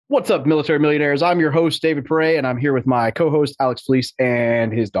What's up, military millionaires? I'm your host, David Perret, and I'm here with my co-host, Alex Fleece,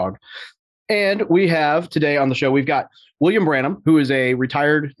 and his dog. And we have today on the show, we've got William Branum, who is a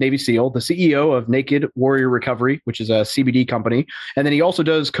retired Navy SEAL, the CEO of Naked Warrior Recovery, which is a CBD company. And then he also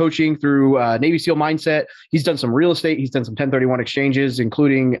does coaching through Navy SEAL Mindset. He's done some real estate. He's done some 1031 exchanges,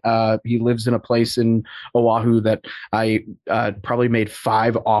 including he lives in a place in Oahu that I probably made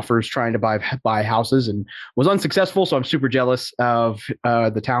 5 offers trying to buy houses and was unsuccessful. So I'm super jealous of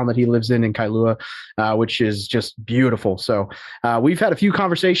the town that he lives in Kailua, which is just beautiful. So we've had a few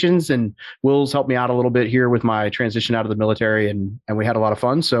conversations, and Will's helped me out a little bit here with my transition out of the military, and we had a lot of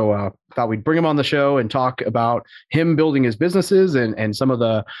fun. So thought we'd bring him on the show and talk about him building his businesses and some of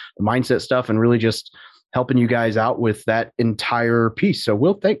the mindset stuff, and really just helping you guys out with that entire piece. So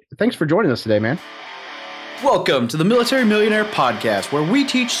Will, thanks for joining us today, man. Welcome to the Military Millionaire Podcast, where we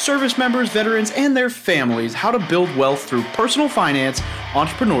teach service members, veterans, and their families how to build wealth through personal finance,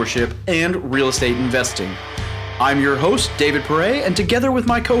 entrepreneurship, and real estate investing. I'm your host, David Perret, and together with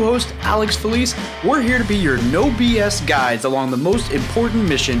my co-host, Alex Felice, we're here to be your no BS guides along the most important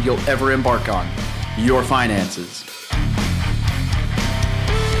mission you'll ever embark on, your finances.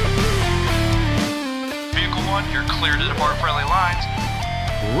 Vehicle 1, you're clear to depart friendly lines.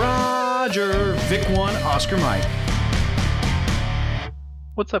 Roger, Vic 1, Oscar Mike.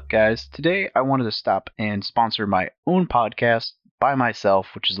 What's up, guys? Today I wanted to stop and sponsor my own podcast by myself,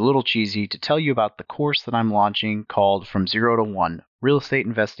 which is a little cheesy, to tell you about the course that I'm launching called From Zero to One, Real Estate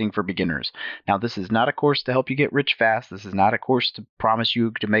Investing for Beginners. Now, this is not a course to help you get rich fast. This is not a course to promise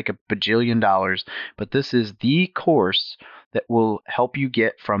you to make $1 bajillion, but this is the course that will help you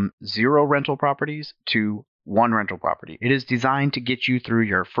get from 0 rental properties to 1 rental property. It is designed to get you through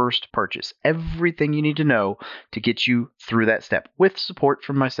your first purchase. Everything you need to know to get you through that step, with support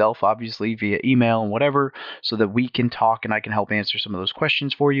from myself, obviously via email and whatever, so that we can talk and I can help answer some of those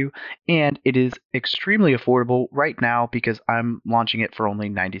questions for you. And it is extremely affordable right now because I'm launching it for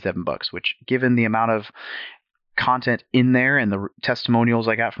only $97, which, given the amount of content in there and the testimonials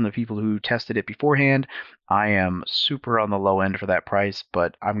I got from the people who tested it beforehand, I am super on the low end for that price,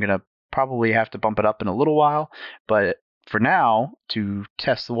 but I'm going to probably have to bump it up in a little while. But for now, to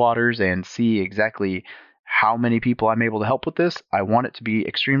test the waters and see exactly how many people I'm able to help with this, I want it to be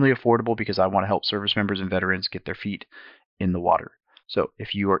extremely affordable because I want to help service members and veterans get their feet in the water. So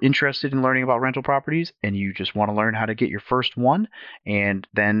if you are interested in learning about rental properties and you just want to learn how to get your first one, and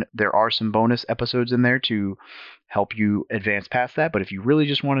then there are some bonus episodes in there to help you advance past that. But if you really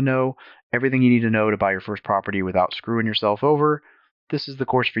just want to know everything you need to know to buy your first property without screwing yourself over, this is the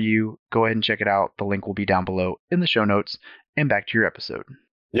course for you. Go ahead and check it out. The link will be down below in the show notes. And back to your episode.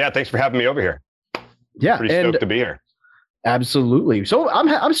 Yeah, thanks for having me over here. Yeah, pretty stoked to be here. Absolutely. So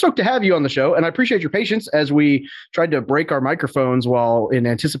I'm stoked to have you on the show, and I appreciate your patience as we tried to break our microphones while in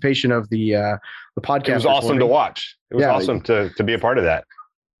anticipation of the podcast. It was awesome to watch. It was awesome to be a part of that.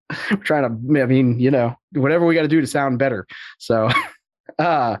 We're trying to, I mean, whatever we got to do to sound better. So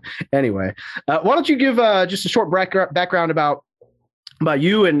anyway, why don't you give just a short background about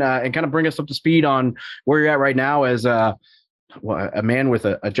you and kind of bring us up to speed on where you're at right now as a man with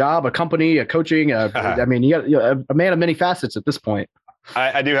a job, a company, a coaching. I mean, you're a man of many facets at this point.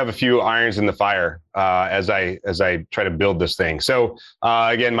 I do have a few irons in the fire as I try to build this thing. So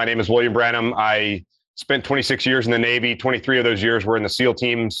again, my name is William Branum. I spent 26 years in the Navy. 23 of those years were in the SEAL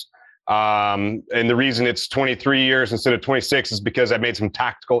teams. And the reason it's 23 years instead of 26 is because I made some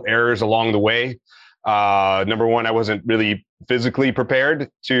tactical errors along the way. Number one, I wasn't really physically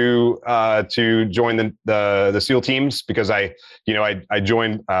prepared to join the SEAL teams because I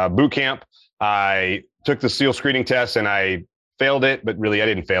joined boot camp. I took the SEAL screening test and I failed it, but really I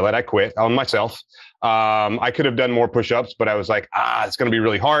didn't fail it. I quit on myself. I could have done more push-ups, but I was like, it's going to be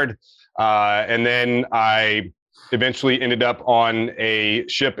really hard. And then I eventually ended up on a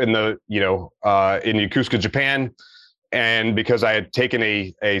ship in in Yokosuka, Japan. And because I had taken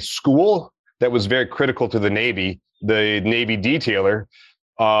a school that was very critical to the Navy detailer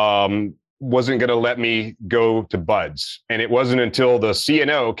wasn't going to let me go to BUDS. And it wasn't until the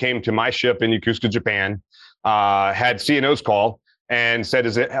CNO came to my ship in Yokosuka, Japan, had CNO's call and said,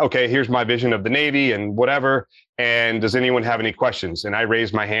 is it okay? Here's my vision of the Navy and whatever. And does anyone have any questions? And I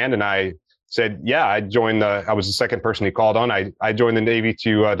raised my hand and I said, yeah, I was the second person he called on. I joined the Navy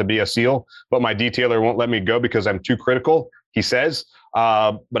to be a SEAL, but my detailer won't let me go because I'm too critical, he says.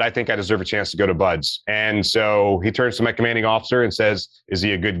 But I think I deserve a chance to go to BUDS. And so he turns to my commanding officer and says, is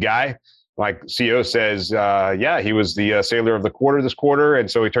he a good guy? My CO says, yeah, he was the sailor of the quarter this quarter.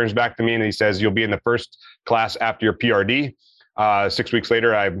 And so he turns back to me and he says, you'll be in the first class after your PRD. 6 weeks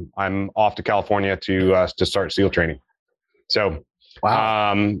later, I'm off to California to start SEAL training. So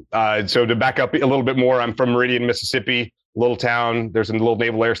Wow. So to back up a little bit more, I'm from Meridian, Mississippi, little town. There's a little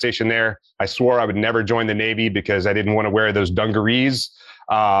naval air station there. I swore I would never join the Navy because I didn't want to wear those dungarees.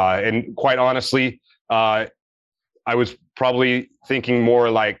 And quite honestly, I was probably thinking more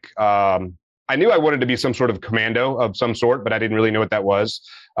like, I knew I wanted to be some sort of commando of some sort, but I didn't really know what that was.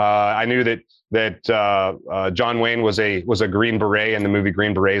 I knew that John Wayne was a Green Beret in the movie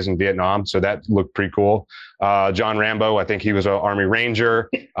Green Berets in Vietnam, so that looked pretty cool. John Rambo, I think he was an Army Ranger.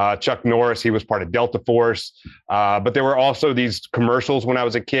 Chuck Norris, he was part of Delta Force. But there were also these commercials when I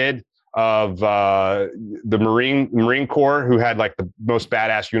was a kid of the Marine Corps, who had like the most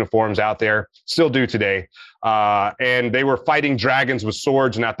badass uniforms out there, still do today. And they were fighting dragons with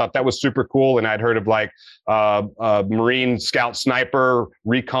swords, and I thought that was super cool. And I'd heard of like Marine Scout Sniper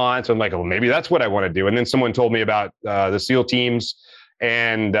Recon, so I'm like, oh, maybe that's what I want to do. And then someone told me about the SEAL teams,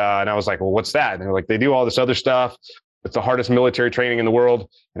 and I was like, well, what's that? And they're like, they do all this other stuff. It's the hardest military training in the world.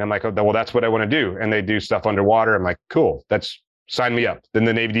 And I'm like, oh, well, that's what I want to do. And they do stuff underwater. I'm like, cool, sign me up. Then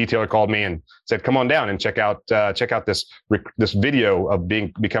the Navy detailer called me and said, come on down and check out this video of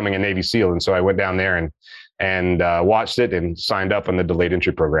becoming a Navy SEAL. And so I went down there and watched it and signed up on the delayed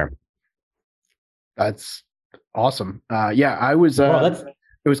entry program. That's awesome. Yeah, I was, it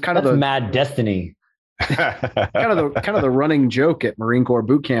was kind of mad destiny. kind of the running joke at Marine Corps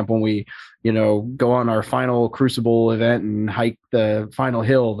boot camp when we, go on our final Crucible event and hike the final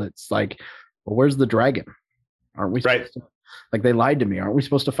hill. That's like, well, where's the dragon? Aren't we right? Like, they lied to me. Aren't we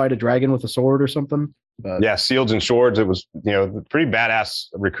supposed to fight a dragon with a sword or something? But, yeah, Shields and Swords. It was, pretty badass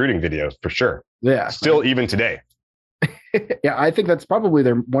recruiting videos for sure. Yeah. Still even today. Yeah, I think that's probably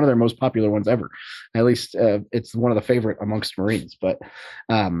one of their most popular ones ever. At least it's one of the favorite amongst Marines. But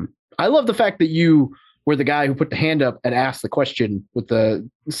I love the fact that you were the guy who put the hand up and asked the question with the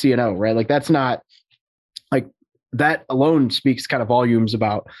CNO, right? Like, that's not like, that alone speaks kind of volumes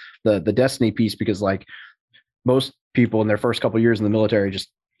about the destiny piece, because like most people in their first couple of years in the military just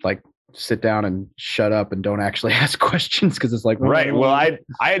like sit down and shut up and don't actually ask questions because it's like, right. Well, I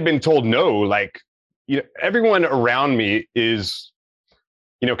had been told no, like, everyone around me is,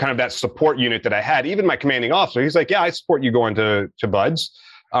 kind of that support unit that I had. Even my commanding officer, he's like, yeah, I support you going to BUD/S.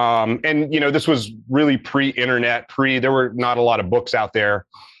 And this was really pre-internet, there were not a lot of books out there.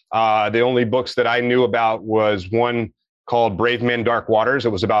 The only books that I knew about was one called Brave Men, Dark Waters. It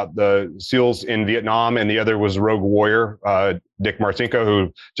was about the SEALs in Vietnam, and the other was Rogue Warrior, Dick Marcinko,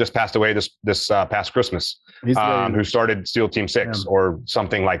 who just passed away this past Christmas, who started SEAL Team 6 or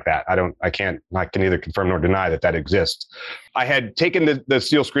something like that. I can neither confirm nor deny that exists. I had taken the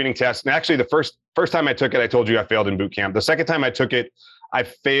SEAL screening test, and actually the first time I took it, I told you I failed in boot camp. The second time I took it, I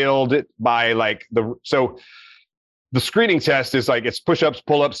failed it by like so the screening test is like, it's push-ups,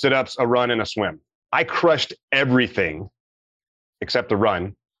 pull-ups, sit-ups, a run, and a swim. I crushed everything except the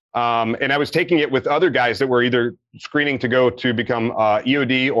run. And I was taking it with other guys that were either screening to go to become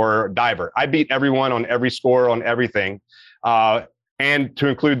EOD or diver. I beat everyone on every score on everything. And to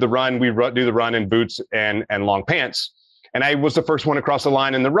include the run, we do the run in boots and long pants. And I was the first one across the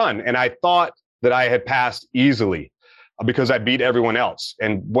line in the run. And I thought that I had passed easily because I beat everyone else.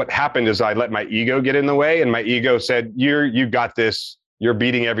 And what happened is I let my ego get in the way, and my ego said, you got this, you're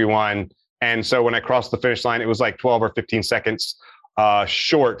beating everyone. And so when I crossed the finish line, it was like 12 or 15 seconds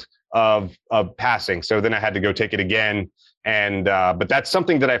short of passing. So then I had to go take it again. And but that's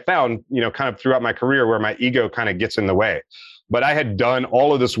something that I found, kind of throughout my career, where my ego kind of gets in the way. But I had done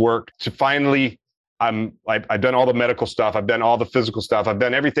all of this work to finally, I've done all the medical stuff. I've done all the physical stuff. I've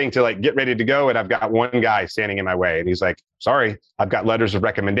done everything to like get ready to go. And I've got one guy standing in my way, and he's like, sorry, I've got letters of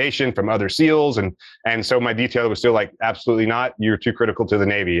recommendation from other SEALs. And so my detailer was still like, absolutely not. You're too critical to the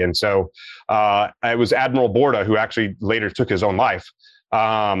Navy. And so it was Admiral Borda, who actually later took his own life,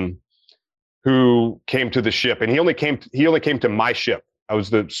 who came to the ship. And he only came to my ship. I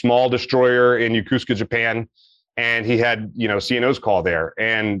was the small destroyer in Yokosuka, Japan. And he had, CNO's call there.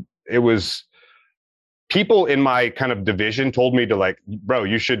 And it was, people in my kind of division told me to like, bro,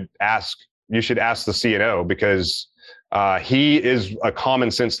 you should ask the CNO, because he is a common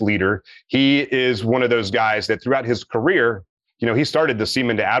sense leader. He is one of those guys that throughout his career, he started the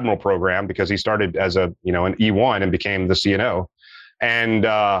Seaman to Admiral program because he started as an E1 and became the CNO.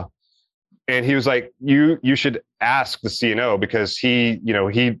 And he was like, you should ask the CNO, because he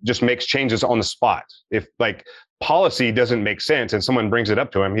just makes changes on the spot. If like policy doesn't make sense and someone brings it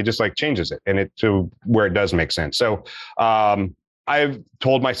up to him, he just like changes it to where it does make sense. So I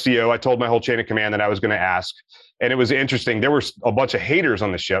told my CO, I told my whole chain of command that I was going to ask. And it was interesting. There were a bunch of haters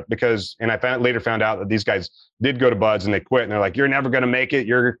on the ship because, and I later found out that these guys did go to Buds and they quit. And they're like, you're never going to make it.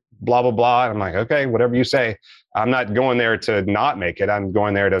 You're blah, blah, blah. And I'm like, okay, whatever you say. I'm not going there to not make it. I'm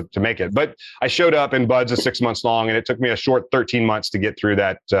going there to make it. But I showed up and Buds is 6 months long, and it took me a short 13 months to get through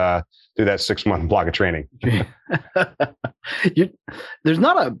that 6-month block of training. There's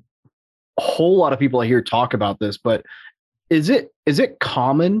not a whole lot of people I hear talk about this, but is it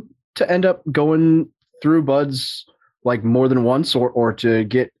common to end up going through Buds like more than once, or to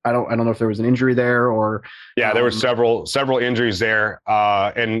get, I don't know if there was an injury there or. Yeah, there were several injuries there.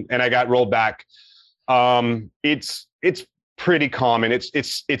 And I got rolled back. It's pretty common.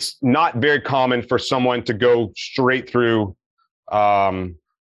 It's not very common for someone to go straight through,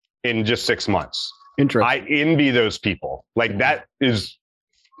 in just 6 months. Interesting. I envy those people. Like, that is,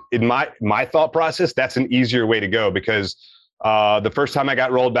 in my thought process, that's an easier way to go, because the first time I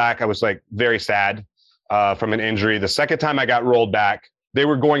got rolled back, I was like very sad from an injury. The second time I got rolled back, they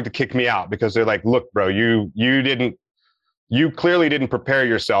were going to kick me out because they're like, look, bro, you clearly didn't prepare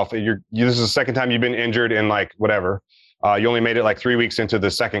yourself. This is the second time you've been injured in like whatever. You only made it like 3 weeks into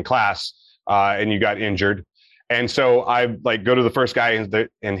the second class, and you got injured. And so I like go to the first guy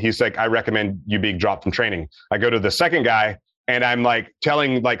and he's like, I recommend you being dropped from training. I go to the second guy and I'm like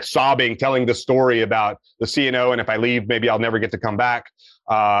telling the story about the CNO. And if I leave, maybe I'll never get to come back.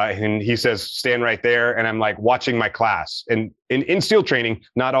 And he says, stand right there. And I'm like watching my class. And in SEAL training,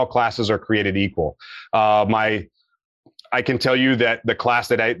 not all classes are created equal. I can tell you that the class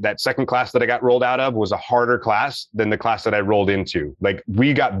that second class that I got rolled out of was a harder class than the class that I rolled into. Like,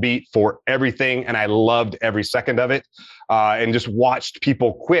 we got beat for everything, and I loved every second of it, and just watched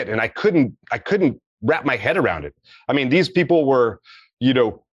people quit. And I couldn't wrap my head around it. I mean, these people were,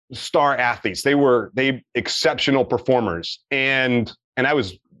 star athletes. They exceptional performers, and I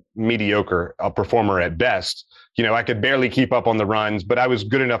was mediocre, a performer at best. I could barely keep up on the runs, but I was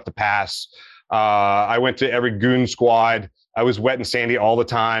good enough to pass. I went to every goon squad. I was wet and sandy all the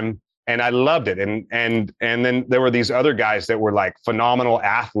time, and I loved it. And then there were these other guys that were like phenomenal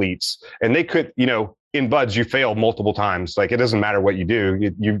athletes, and they could, in Buds, you fail multiple times. Like, it doesn't matter what you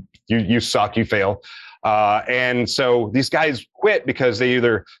do. You suck, you fail. And so these guys quit because they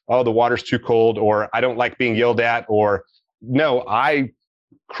either, oh, the water's too cold, or I don't like being yelled at, or no, I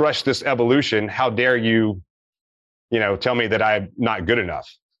crushed this evolution. How dare you, tell me that I'm not good enough.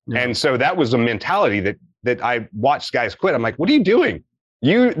 Yeah. And so that was a mentality that I watched guys quit. I'm like, what are you doing?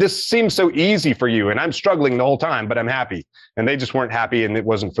 This seems so easy for you. And I'm struggling the whole time, but I'm happy. And they just weren't happy, and it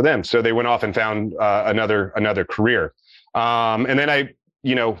wasn't for them. So they went off and found another career. And then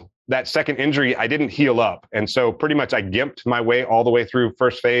that second injury, I didn't heal up. And so pretty much I gimped my way all the way through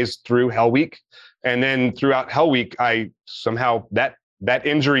first phase through Hell Week. And then throughout Hell Week, I somehow that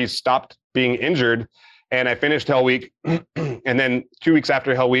injury stopped being injured. And I finished Hell Week. And then 2 weeks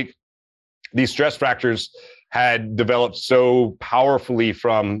after Hell Week, these stress fractures had developed so powerfully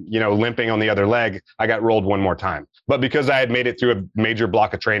from, limping on the other leg, I got rolled one more time. But because I had made it through a major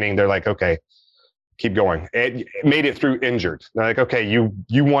block of training, they're like, okay, keep going. It made it through injured. They're like, okay,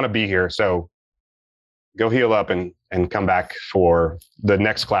 you want to be here. So go heal up and come back for the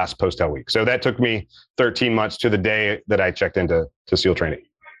next class post Hell Week. So that took me 13 months to the day that I checked into SEAL training.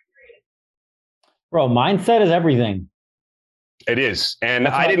 Bro, mindset is everything. It is. And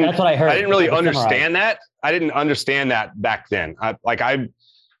that's what I heard. I didn't really understand that. I didn't understand that back then.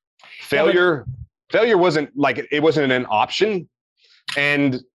 Failure wasn't like, it wasn't an option.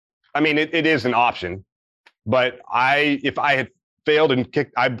 And I mean, it is an option, but if I had failed and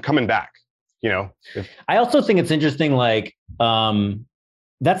kicked, I'm coming back, I also think it's interesting. Like,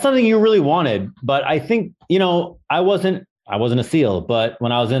 that's something you really wanted, but I think, I wasn't a SEAL, but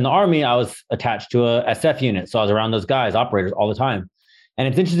when I was in the Army, I was attached to a SF unit. So I was around those guys, operators, all the time. And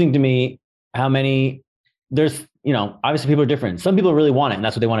it's interesting to me how many there's, obviously people are different. Some people really want it and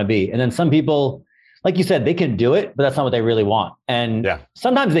that's what they want to be. And then some people, like you said, they can do it, but that's not what they really want. And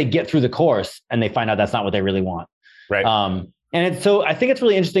sometimes they get through the course and they find out that's not what they really want. Right. So I think it's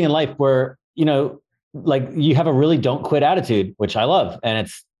really interesting in life where, like you have a really don't quit attitude, which I love. And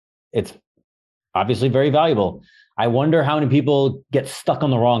it's obviously very valuable. I wonder how many people get stuck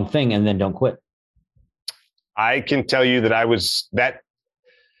on the wrong thing and then don't quit. I can tell you that I was that,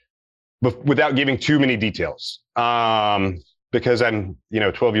 without giving too many details, because I'm,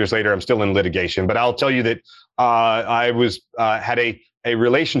 12 years later, I'm still in litigation. But I'll tell you that I had a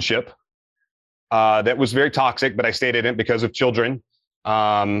relationship that was very toxic, but I stayed in it because of children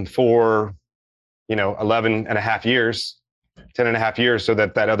for 11 and a half years. 10 and a half years, so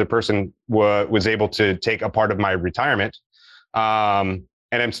that other person was able to take a part of my retirement. And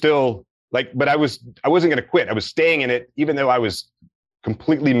I'm still like, but I wasn't going to quit. I was staying in it, even though I was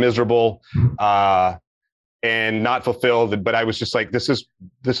completely miserable, and not fulfilled. But I was just like, this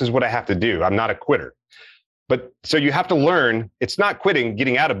is what I have to do. I'm not a quitter. But so you have to learn, it's not quitting,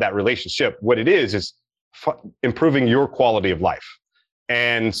 getting out of that relationship. What it is improving your quality of life.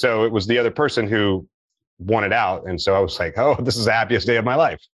 And so it was the other person who wanted out. And so I was like, oh, this is the happiest day of my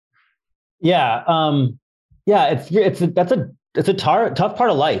life. Yeah. It's a tough part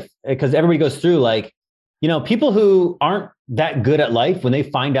of life, because everybody goes through, like, people who aren't that good at life, when they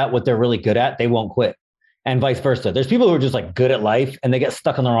find out what they're really good at, they won't quit, and vice versa. There's people who are just like good at life and they get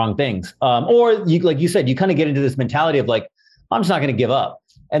stuck on the wrong things. Or you, like you said, you kind of get into this mentality of like, I'm just not going to give up.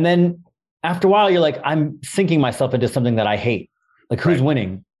 And then after a while, you're like, I'm sinking myself into something that I hate. Like, who's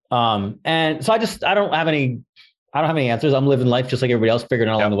winning? And so I don't have any answers. I'm living life just like everybody else, figuring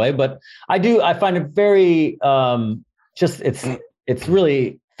it out along the way. But I find it very, it's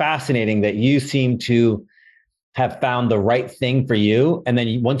really fascinating that you seem to have found the right thing for you. And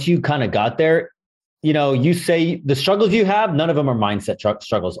then once you kind of got there, you say the struggles you have, none of them are mindset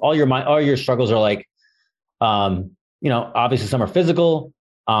struggles. All your struggles are like, obviously some are physical.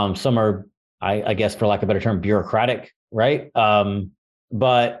 Some are, I guess, for lack of a better term, bureaucratic, right?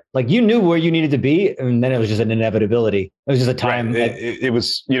 But like, you knew where you needed to be, and then it was just an inevitability. It was just a time. Right. It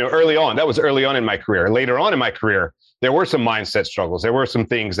was, early on. That was early on in my career. Later on in my career, there were some mindset struggles. There were some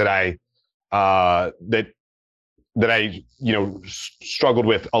things that I struggled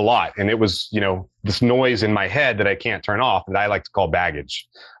with a lot. And it was, this noise in my head that I can't turn off, that I like to call baggage.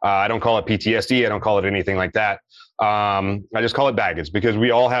 I don't call it PTSD. I don't call it anything like that. I just call it baggage, because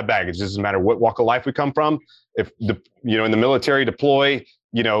we all have baggage. It doesn't matter what walk of life we come from. If in the military, deploy,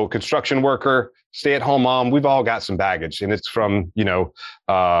 construction worker, stay-at-home mom, we've all got some baggage. And it's from,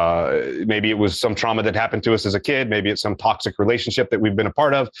 maybe it was some trauma that happened to us as a kid. Maybe it's some toxic relationship that we've been a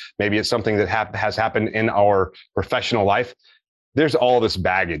part of. Maybe it's something that has happened in our professional life. There's all this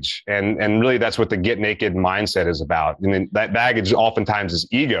baggage. And really, that's what the get naked mindset is about. And then that baggage oftentimes is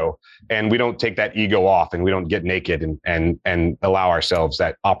ego. And we don't take that ego off, and we don't get naked and allow ourselves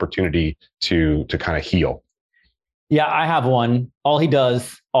that opportunity to kind of heal. Yeah, I have one. All he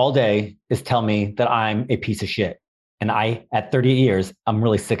does all day is tell me that I'm a piece of shit. And at 30 years, I'm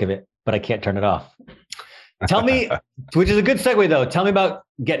really sick of it, but I can't turn it off. Tell me, which is a good segue though. Tell me about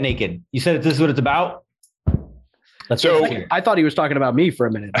Get Naked. You said this is what it's about. So I thought he was talking about me for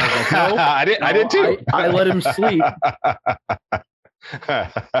a minute. I was like, no, I did too. I let him sleep.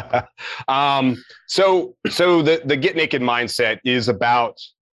 So the Get Naked mindset is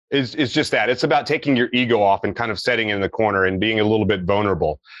just that. It's about taking your ego off and kind of setting in the corner and being a little bit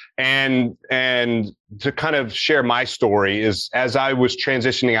vulnerable. And to kind of share my story is, as I was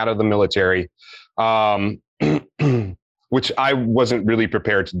transitioning out of the military, which I wasn't really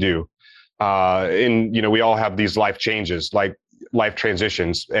prepared to do. We all have these life changes, like life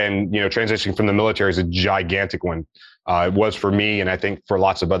transitions, and, transitioning from the military is a gigantic one. It was for me, and I think for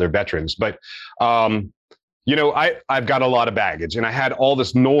lots of other veterans, but, I've got a lot of baggage, and I had all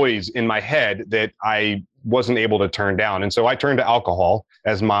this noise in my head that I wasn't able to turn down. And so I turned to alcohol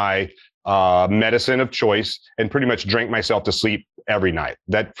as my medicine of choice, and pretty much drank myself to sleep every night.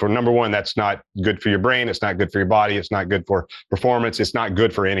 That, for number one, that's not good for your brain. It's not good for your body. It's not good for performance. It's not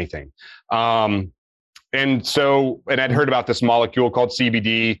good for anything. And I'd heard about this molecule called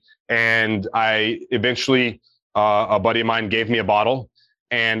CBD, and I eventually, a buddy of mine gave me a bottle,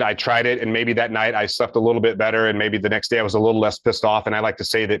 and I tried it, and maybe that night I slept a little bit better, and maybe the next day I was a little less pissed off. And I like to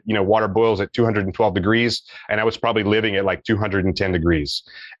say that, water boils at 212 degrees, and I was probably living at like 210 degrees.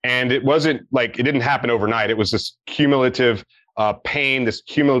 And it wasn't like, it didn't happen overnight. It was this cumulative pain, this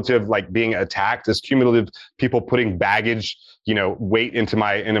cumulative, like, being attacked, this cumulative people putting baggage, weight into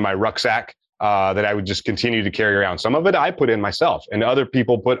my rucksack that I would just continue to carry around. Some of it I put in myself, and other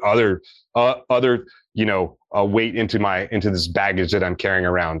people put other weight into this baggage that I'm carrying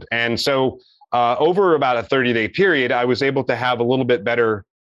around. And so over about a 30-day period, I was able to have a little bit better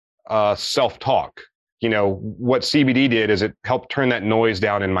self-talk. What CBD did is it helped turn that noise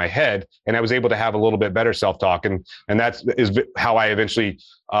down in my head, and I was able to have a little bit better self-talk. And that is how I eventually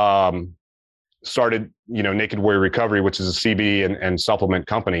started, Naked Warrior Recovery, which is a CBD and supplement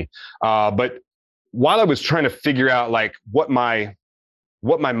company. But while I was trying to figure out like what my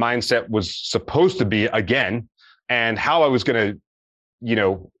mindset was supposed to be again, and how I was going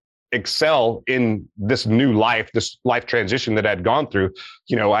to, excel in this new life, this life transition that I'd gone through.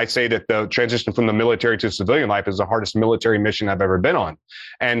 I say that the transition from the military to civilian life is the hardest military mission I've ever been on.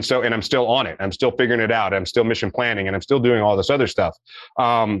 And I'm still on it. I'm still figuring it out. I'm still mission planning, and I'm still doing all this other stuff.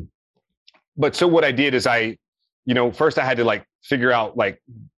 But so what I did is I first I had to like figure out like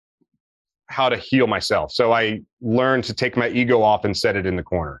how to heal myself. So I learned to take my ego off and set it in the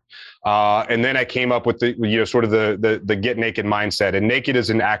corner. And then I came up with the, sort of the get naked mindset. And naked is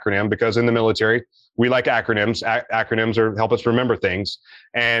an acronym because in the military, we like acronyms. Acronyms help us remember things.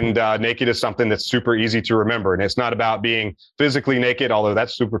 And naked is something that's super easy to remember. And it's not about being physically naked, although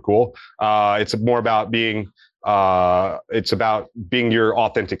that's super cool. It's more about being your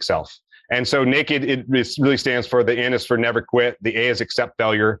authentic self. And so naked, it really stands for, the N is for never quit. The A is accept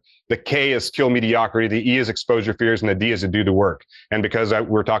failure. The K is kill mediocrity. The E is expose your fears. And the D is to do the work. And because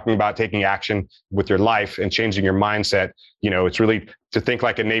we're talking about taking action with your life and changing your mindset, it's really to think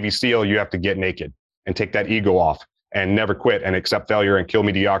like a Navy SEAL, you have to get naked and take that ego off and never quit and accept failure and kill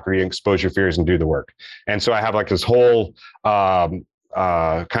mediocrity and expose your fears and do the work. And so I have like this whole, kind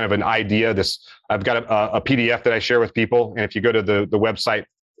of an idea. I've got a PDF that I share with people. And if you go to the website,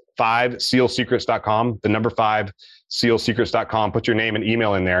 5sealsecrets.com, the number 5sealsecrets.com, put your name and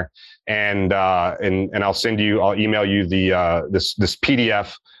email in there. And I'll email you this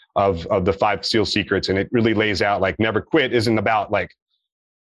PDF of the 5 SEAL secrets. And it really lays out like never quit isn't about like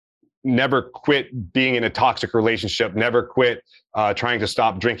never quit being in a toxic relationship, never quit trying to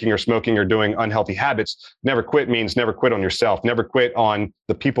stop drinking or smoking or doing unhealthy habits. Never quit means never quit on yourself, never quit on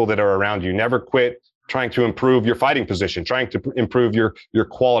the people that are around you, never quit trying to improve your fighting position, trying to improve your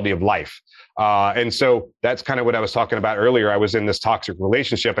quality of life. And so that's kind of what I was talking about earlier. I was in this toxic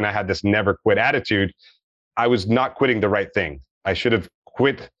relationship and I had this never quit attitude. I was not quitting the right thing. I should have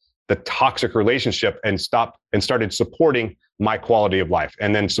quit the toxic relationship and started supporting my quality of life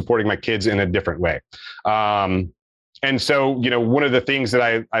and then supporting my kids in a different way. And so, one of the things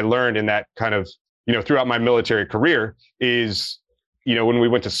that I learned in that kind of, throughout my military career is, when we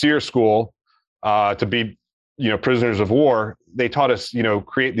went to SEER school, to be, prisoners of war, they taught us,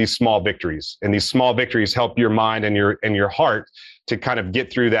 create these small victories, and these small victories help your mind and your heart to kind of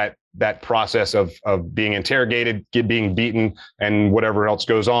get through that process of being interrogated, being beaten, and whatever else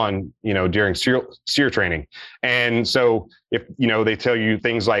goes on, during SEER training. And so if, they tell you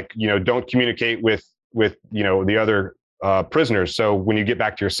things like, don't communicate with the other prisoners. So when you get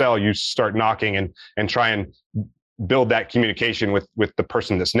back to your cell, you start knocking and try and build that communication with the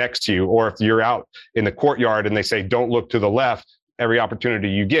person that's next to you. Or if you're out in the courtyard and they say, don't look to the left, every opportunity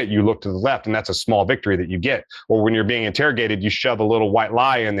you get, you look to the left, and that's a small victory that you get. Or when you're being interrogated, you shove a little white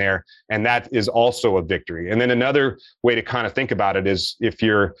lie in there, and that is also a victory. And then another way to kind of think about it is if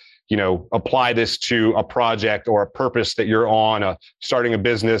you're, apply this to a project or a purpose that you're on, starting a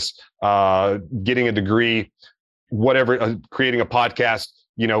business, getting a degree, whatever, creating a podcast,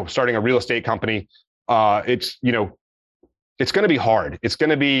 starting a real estate company. It's going to be hard. It's going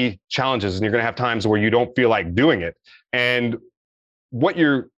to be challenges, and you're going to have times where you don't feel like doing it. And what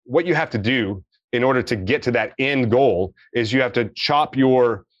you have to do in order to get to that end goal is you have to chop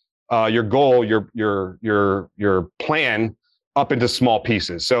your goal, your plan up into small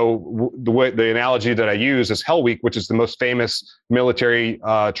pieces. So the analogy that I use is Hell Week, which is the most famous military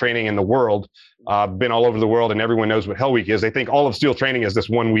training in the world. Been all over the world, and everyone knows what Hell Week is. They think all of SEAL training is this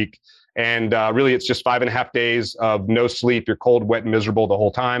 1 week. And really, it's just 5.5 days of no sleep. You're cold, wet, and miserable the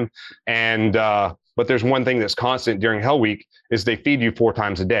whole time. And but there's one thing that's constant during Hell Week is they feed you 4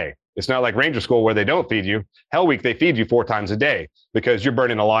 times a day. It's not like Ranger School where they don't feed you. Hell Week, they feed you 4 times a day because you're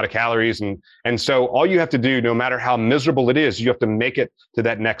burning a lot of calories. And so all you have to do, no matter how miserable it is, you have to make it to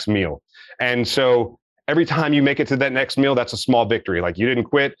that next meal. And so every time you make it to that next meal, that's a small victory. Like you didn't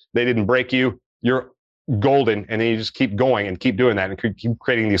quit, they didn't break you, you're golden. And then you just keep going and keep doing that and keep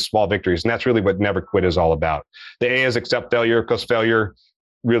creating these small victories. And that's really what never quit is all about. The A is accept failure, because failure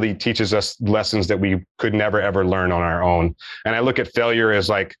really teaches us lessons that we could never, ever learn on our own. And I look at failure as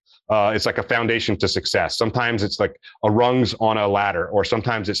like, it's like a foundation to success. Sometimes it's like a rungs on a ladder, or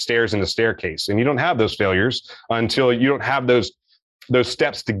sometimes it's stairs in the staircase. And you don't have those failures until you don't have those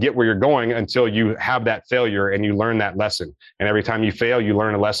steps to get where you're going until you have that failure and you learn that lesson. And every time you fail, you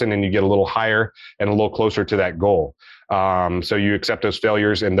learn a lesson and you get a little higher and a little closer to that goal. So you accept those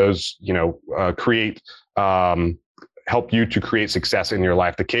failures, and those, create, help you to create success in your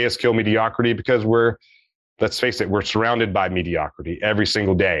life. The K is kill mediocrity, because let's face it, we're surrounded by mediocrity every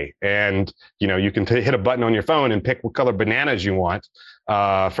single day. And, you can hit a button on your phone and pick what color bananas you want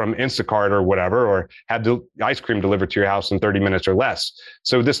from Instacart or whatever, or have the ice cream delivered to your house in 30 minutes or less.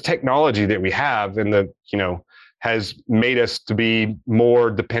 So this technology that we have has made us to be more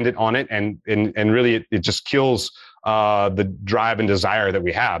dependent on it. And really it just kills the drive and desire that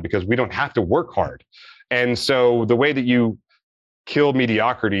we have, because we don't have to work hard. And so the way that you kill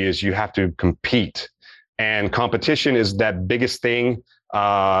mediocrity is you have to compete. And competition is that biggest thing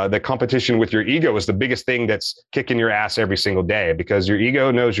the competition with your ego is the biggest thing that's kicking your ass every single day, because your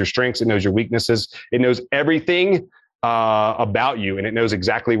ego knows your strengths, it knows your weaknesses, it knows everything about you, and it knows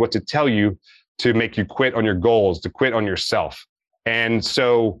exactly what to tell you to make you quit on your goals, to quit on yourself. And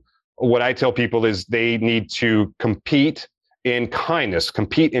so what I tell people is they need to compete in kindness,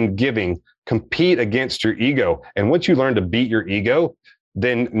 compete in giving, compete against your ego. And once you learn to beat your ego,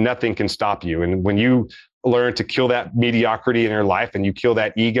 then nothing can stop you. And when you learn to kill that mediocrity in your life and you kill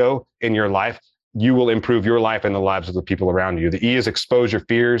that ego in your life, you will improve your life and the lives of the people around you. The E is expose your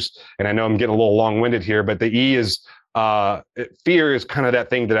fears. And I know I'm getting a little long-winded here, but the E is fear is kind of that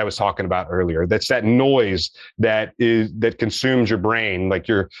thing that I was talking about earlier. That's that noise that consumes your brain,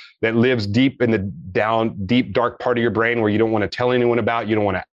 that lives deep in the deep, dark part of your brain where you don't want to tell anyone about, you don't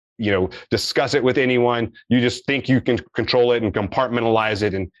want to, discuss it with anyone. You just think you can control it and compartmentalize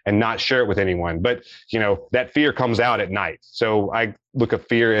it and not share it with anyone. But, that fear comes out at night. So I look at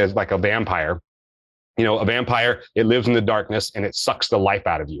fear as like a vampire. A vampire, it lives in the darkness and it sucks the life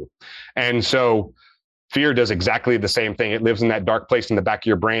out of you. And so fear does exactly the same thing. It lives in that dark place in the back of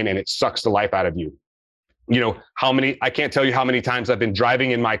your brain and it sucks the life out of you. I can't tell you how many times I've been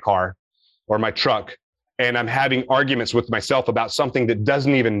driving in my car or my truck and I'm having arguments with myself about something that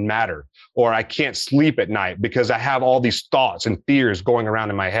doesn't even matter, or I can't sleep at night because I have all these thoughts and fears going around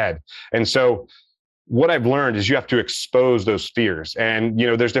in my head. And so what I've learned is you have to expose those fears. And,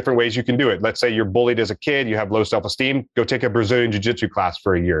 there's different ways you can do it. Let's say you're bullied as a kid, you have low self-esteem, go take a Brazilian jiu-jitsu class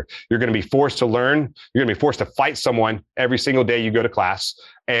for a year. You're going to be forced to learn. You're going to be forced to fight someone every single day you go to class.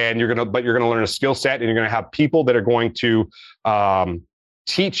 And you're going to learn a skill set, and you're going to have people that are going to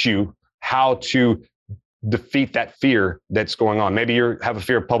teach you how to defeat that fear that's going on. Maybe you have a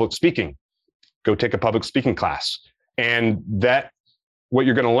fear of public speaking. Go take a public speaking class. And what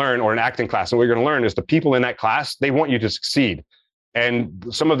you're going to learn, or an acting class, and what you're going to learn is the people in that class, they want you to succeed. And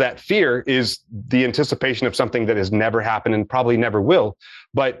some of that fear is the anticipation of something that has never happened and probably never will.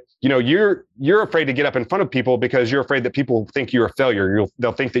 But you're afraid to get up in front of people because you're afraid that people think you're a failure.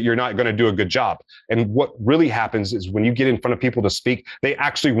 They'll think that you're not going to do a good job. And what really happens is when you get in front of people to speak, they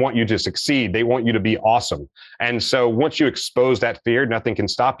actually want you to succeed. They want you to be awesome. And so once you expose that fear, nothing can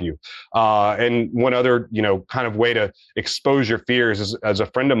stop you. And one other, kind of way to expose your fears is, as a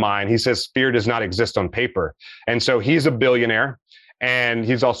friend of mine, he says, fear does not exist on paper. And so he's a billionaire. And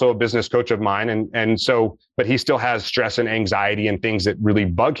he's also a business coach of mine. But he still has stress and anxiety and things that really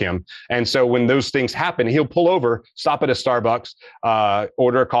bug him. And so when those things happen, he'll pull over, stop at a Starbucks,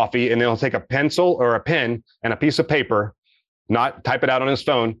 order a coffee, and then he'll take a pencil or a pen and a piece of paper, not type it out on his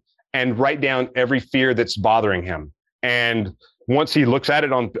phone, and write down every fear that's bothering him. And once he looks at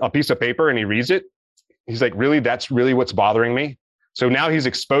it on a piece of paper and he reads it, he's like, really, that's really what's bothering me? So now he's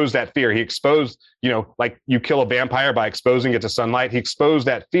exposed that fear. He exposed, like you kill a vampire by exposing it to sunlight. He exposed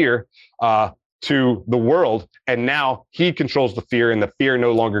that fear to the world. And now he controls the fear, and the fear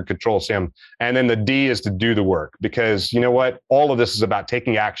no longer controls him. And then the D is to do the work, because you know what? All of this is about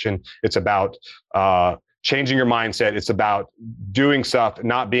taking action. It's about changing your mindset. It's about doing stuff,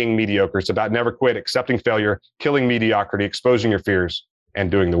 not being mediocre. It's about never quit, accepting failure, killing mediocrity, exposing your fears,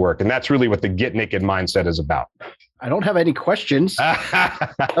 and doing the work. And that's really what the get naked mindset is about. I don't have any questions.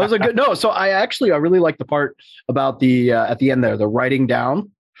 That was a good, no. So I really like the part about the, at the end there, the writing down,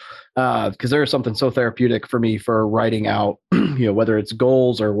 because there is something so therapeutic for me for writing out, whether it's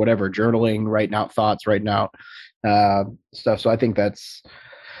goals or whatever, journaling, writing out thoughts, writing out stuff. So I think there's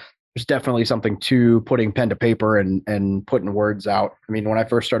definitely something to putting pen to paper and putting words out. I mean, when I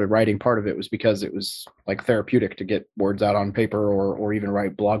first started writing, part of it was because it was like therapeutic to get words out on paper or even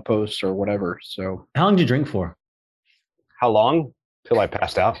write blog posts or whatever. So how long did you drink for? How long? Till I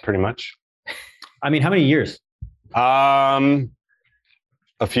passed out, pretty much. I mean, how many years? A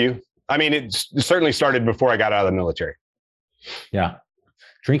few. I mean, it certainly started before I got out of the military. Yeah.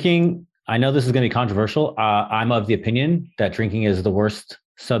 Drinking, I know this is going to be controversial. I'm of the opinion that drinking is the worst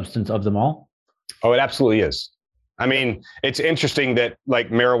substance of them all. Oh, it absolutely is. I mean, it's interesting that like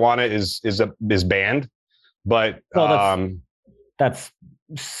marijuana is banned, but that's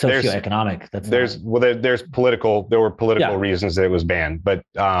socioeconomic. There were political reasons that it was banned, but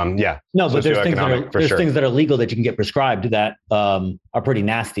yeah. No, but there's things that are legal that you can get prescribed that are pretty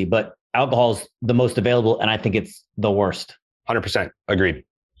nasty, but alcohol is the most available, and I think it's the worst. 100% agreed.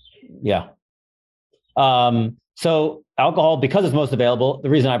 Yeah. So alcohol, because it's most available, the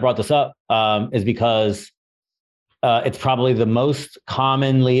reason I brought this up is because it's probably the most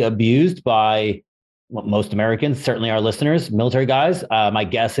commonly abused by most Americans, certainly our listeners, military guys. My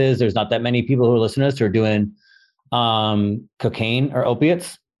guess is there's not that many people who are listeners who are doing cocaine or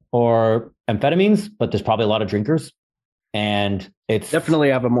opiates or amphetamines, but there's probably a lot of drinkers. and it's Definitely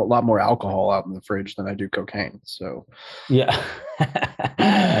have lot more alcohol out in the fridge than I do cocaine. So yeah.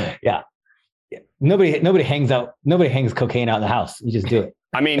 Yeah. Nobody hangs cocaine out in the house. You just do it.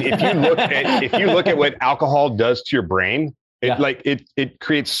 I mean, if you look at what alcohol does to your brain, it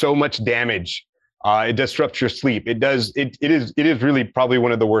creates so much damage. It disrupts your sleep. It is really probably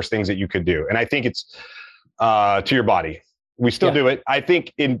one of the worst things that you could do. And I think it's to your body. We still do it. I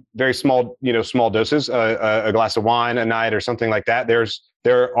think in very small doses, a glass of wine a night or something like that.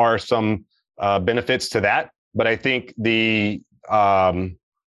 There are some benefits to that, but I think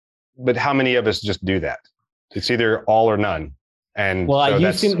but how many of us just do that? It's either all or none. And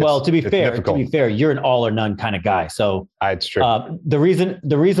to be fair, you're an all or none kind of guy. So it's true. The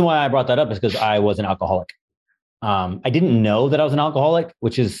reason why I brought that up is because I was an alcoholic. I didn't know that I was an alcoholic,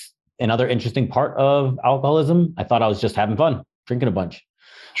 which is another interesting part of alcoholism. I thought I was just having fun, drinking a bunch.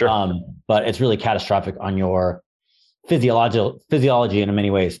 Sure. But it's really catastrophic on your physiology in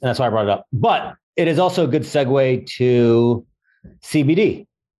many ways. And that's why I brought it up. But it is also a good segue to CBD.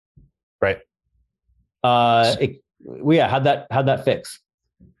 Right. How'd that fix?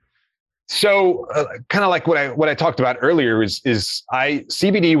 So kind of like what I talked about earlier is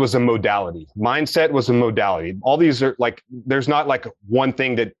CBD was a modality. Mindset was a modality. All these are there's not like one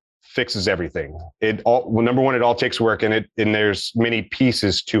thing that fixes everything. Number one, it all takes work, and there's many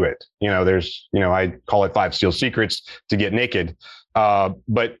pieces to it. I call it 5 steel secrets to get naked.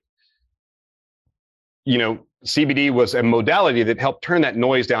 But CBD was a modality that helped turn that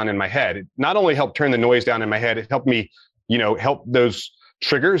noise down in my head. It not only helped turn the noise down in my head, it helped me, help those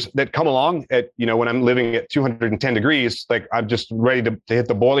triggers that come along at, when I'm living at 210 degrees, like I'm just ready to hit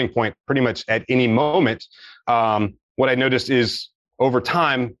the boiling point pretty much at any moment. What I noticed is over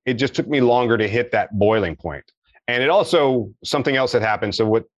time, it just took me longer to hit that boiling point. And it also, something else that happened. So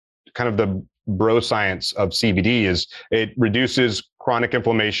what kind of the bro science of CBD is, it reduces chronic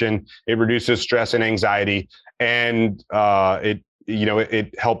inflammation, it reduces stress and anxiety, and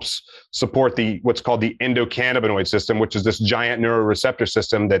it helps support what's called the endocannabinoid system, which is this giant neuroreceptor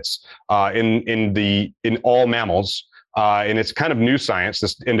system that's in all mammals. And it's kind of new science,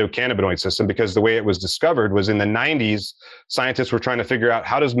 this endocannabinoid system, because the way it was discovered was in the 90s, scientists were trying to figure out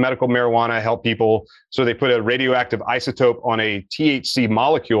how does medical marijuana help people. So they put a radioactive isotope on a THC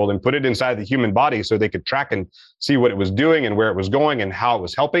molecule and put it inside the human body so they could track and see what it was doing and where it was going and how it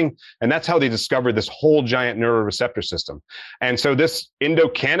was helping. And that's how they discovered this whole giant neuroreceptor system. And so this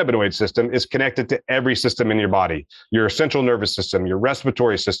endocannabinoid system is connected to every system in your body, your central nervous system, your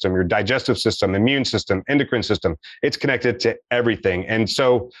respiratory system, your digestive system, immune system, endocrine system. It's connected to everything. And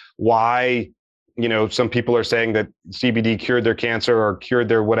so why, some people are saying that CBD cured their cancer or cured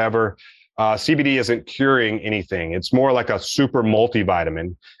their whatever. CBD isn't curing anything. It's more like a super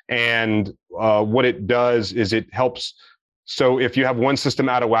multivitamin. And what it does is it helps. So if you have one system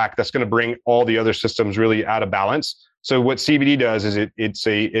out of whack, that's going to bring all the other systems really out of balance. So what CBD does is it's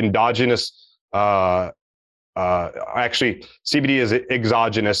a endogenous, actually CBD is an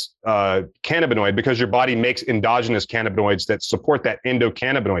exogenous cannabinoid, because your body makes endogenous cannabinoids that support that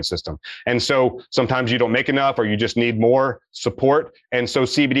endocannabinoid system. And so sometimes you don't make enough, or you just need more support. And so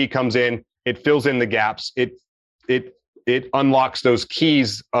CBD comes in, it fills in the gaps. It unlocks those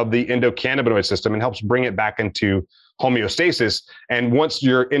keys of the endocannabinoid system and helps bring it back into homeostasis. And once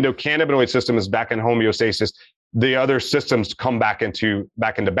your endocannabinoid system is back in homeostasis, the other systems come back into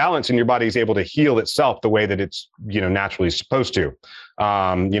balance, and your body is able to heal itself the way that it's naturally supposed to.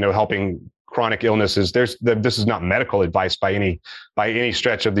 Helping chronic illnesses. This is not medical advice by any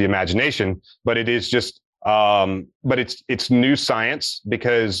stretch of the imagination, but it is just. But it's new science,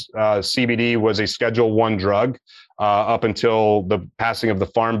 because CBD was a Schedule I drug up until the passing of the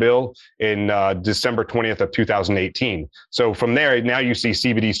Farm Bill in December 20th of 2018. So from there, now you see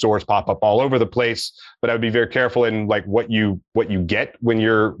CBD stores pop up all over the place. But I would be very careful in what you get when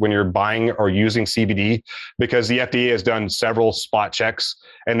you're buying or using CBD, because the FDA has done several spot checks,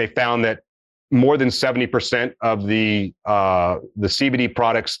 and they found that more than 70% of the CBD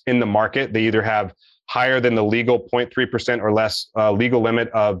products in the market, they either have higher than the legal 0.3% or less legal limit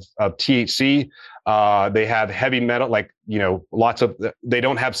of THC. They have heavy metal, they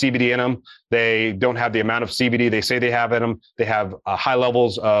don't have CBD in them. They don't have the amount of CBD they say they have in them. They have high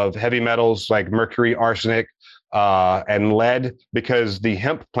levels of heavy metals like mercury, arsenic, and lead, because the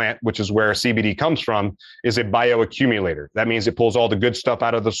hemp plant, which is where CBD comes from, is a bioaccumulator. That means it pulls all the good stuff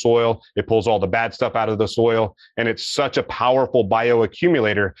out of the soil. It pulls all the bad stuff out of the soil. And it's such a powerful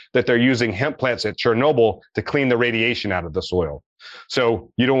bioaccumulator that they're using hemp plants at Chernobyl to clean the radiation out of the soil.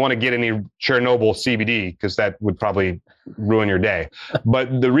 So you don't want to get any Chernobyl CBD, because that would probably ruin your day.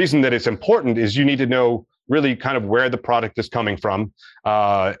 But the reason that it's important is you need to know really kind of where the product is coming from.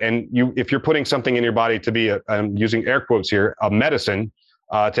 And if you're putting something in your body to be, I'm using air quotes here, a medicine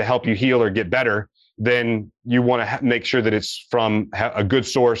to help you heal or get better, then you want to make sure that it's from a good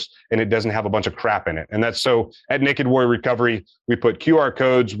source and it doesn't have a bunch of crap in it. And that's so at Naked Warrior Recovery, we put QR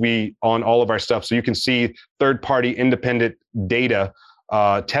codes on all of our stuff. So you can see third-party independent data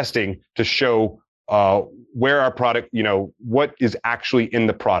testing to show where our product, what is actually in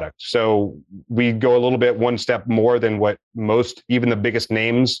the product. So we go a little bit one step more than what most, even the biggest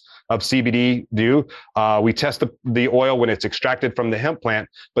names of CBD do. We test the oil when it's extracted from the hemp plant,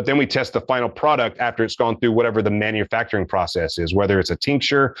 but then we test the final product after it's gone through whatever the manufacturing process is, whether it's a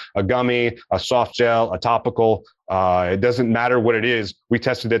tincture, a gummy, a soft gel, a topical. It doesn't matter what it is. We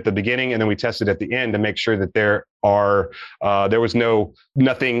tested at the beginning and then we tested at the end to make sure that there was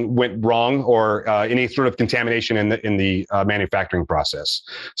nothing went wrong or any sort of contamination in the manufacturing process.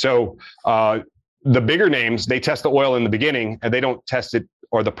 So the bigger names, they test the oil in the beginning and they don't test it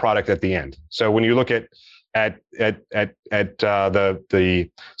or the product at the end. So when you look at the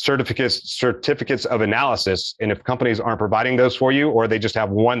certificates of analysis, and if companies aren't providing those for you, or they just have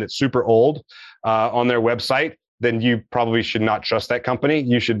one that's super old on their website, then you probably should not trust that company.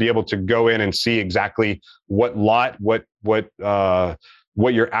 You should be able to go in and see exactly what lot, what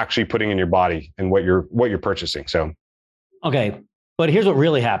you're actually putting in your body and what you're purchasing. So, okay, but here's what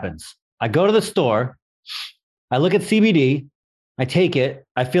really happens. I go to the store, I look at CBD, I take it,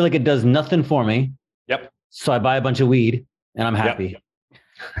 I feel like it does nothing for me. Yep. So I buy a bunch of weed and I'm happy.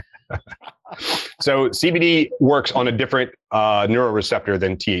 Yep. So CBD works on a different neuroreceptor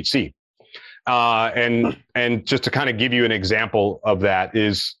than THC. And just to kind of give you an example of that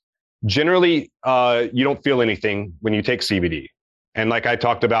is generally you don't feel anything when you take CBD. And like I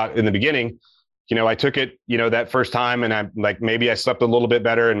talked about in the beginning, I took it, that first time and I'm like, maybe I slept a little bit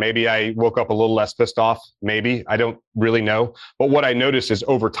better and maybe I woke up a little less pissed off. Maybe, I don't really know. But what I noticed is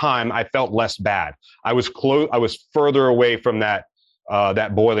over time, I felt less bad. I was further away from that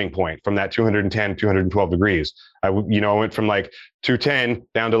boiling point, from that 210, 212 degrees. I went from like 210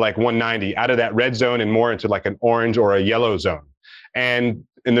 down to like 190, out of that red zone and more into like an orange or a yellow zone. And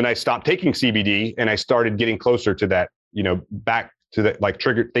then I stopped taking CBD and I started getting closer to that, back to that, like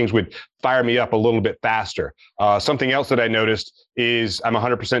triggered things would fire me up a little bit faster. Something else that I noticed is I'm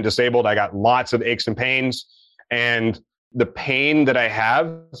 100% disabled. I got lots of aches and pains, and the pain that I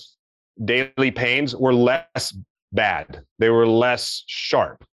have, daily pains, were less bad. They were less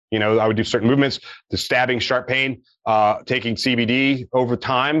sharp. I would do certain movements, the stabbing, sharp pain, taking CBD over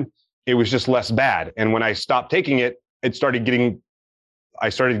time, it was just less bad. And when I stopped taking it, I started getting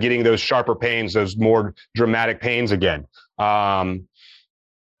those sharper pains, those more dramatic pains again.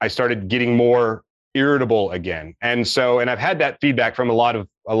 I started getting more irritable again. And I've had that feedback from a lot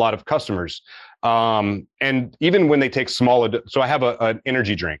of customers. And even when they take so I have an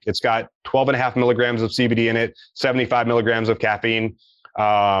energy drink. It's got 12.5 milligrams of CBD in it, 75 milligrams of caffeine.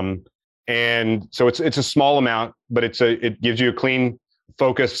 And so it's a small amount, but it gives you a clean,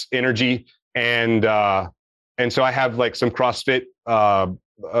 focused energy. And so I have like some CrossFit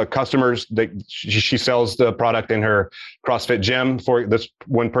customers that she sells the product in her CrossFit gym for this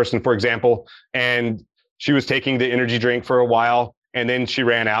one person, for example. And she was taking the energy drink for a while, and then she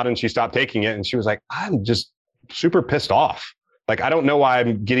ran out and she stopped taking it. And she was like, I'm just super pissed off. Like, I don't know why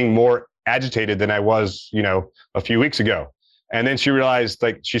I'm getting more agitated than I was, a few weeks ago. And then she realized,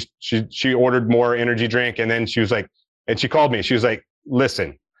 like, she ordered more energy drink. And then she was like, and she called me. She was like,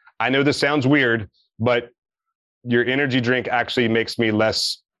 listen, I know this sounds weird, but your energy drink actually makes me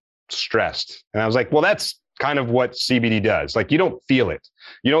less stressed. And I was like, well, that's kind of what CBD does. Like, you don't feel it.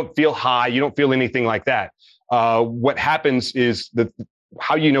 You don't feel high. You don't feel anything like that. What happens is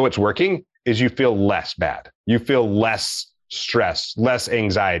how you know it's working is you feel less bad. You feel less stress, less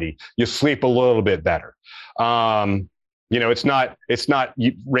anxiety. You sleep a little bit better. It's not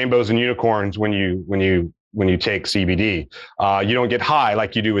rainbows and unicorns when you take CBD. You don't get high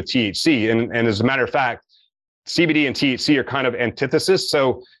like you do with THC. And as a matter of fact, CBD and THC are kind of antithesis.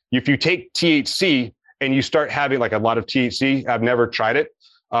 So if you take THC and you start having like a lot of THC, I've never tried it,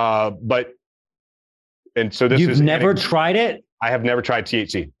 You've never tried it? I have never tried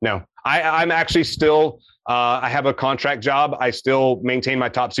THC. No, I'm actually still, I have a contract job. I still maintain my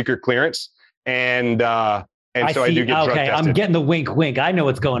top secret clearance. And so I do get drug tested. I'm getting the wink, wink. I know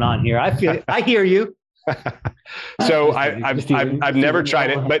what's going on here. I feel it. I hear you. So I've never tried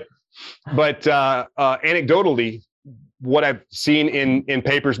it, but anecdotally, what I've seen in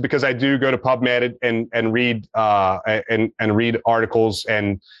papers, because I do go to PubMed and read and read articles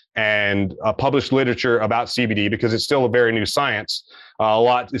and published literature about CBD, because it's still a very new science. A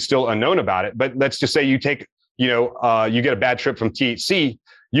lot is still unknown about it. But let's just say you take, you get a bad trip from THC.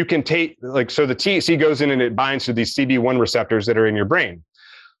 You can take, so the THC goes in and it binds to these CB1 receptors that are in your brain.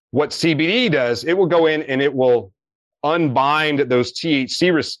 What CBD does, it will go in and it will unbind those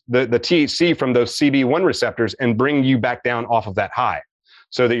THC, the THC from those CB1 receptors, and bring you back down off of that high,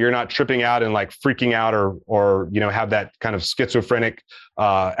 so that you're not tripping out and like freaking out or have that kind of schizophrenic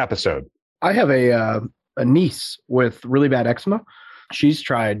episode. I have a niece with really bad eczema. She's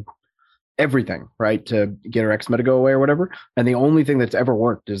tried everything, right, to get her eczema to go away or whatever, and the only thing that's ever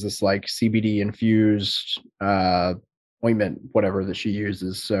worked is this like CBD infused ointment, whatever that she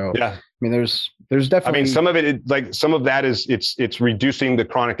uses. So yeah, I mean, there's definitely. I mean, some of it, some of that is it's reducing the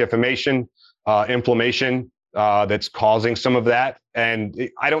chronic inflammation, that's causing some of that. And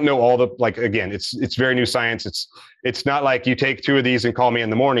I don't know all the, again, it's very new science. It's not like you take 2 of these and call me in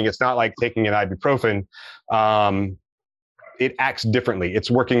the morning. It's not like taking an ibuprofen. It acts differently.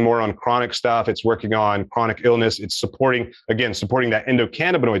 It's working more on chronic stuff. It's working on chronic illness. It's supporting that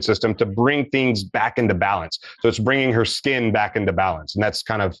endocannabinoid system to bring things back into balance. So it's bringing her skin back into balance. And that's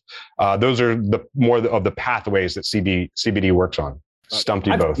kind of, those are the more of the pathways that CBD works on. Stumped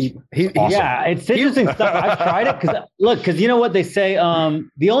you both. Awesome. Yeah, it's interesting stuff. I've tried it because you know what they say.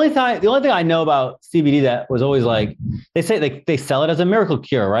 The only thing I know about CBD that was always like, they say they sell it as a miracle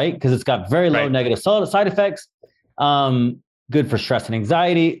cure, right? Because it's got very low negative side effects. Good for stress and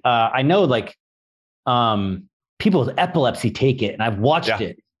anxiety. I know people with epilepsy take it, and I've watched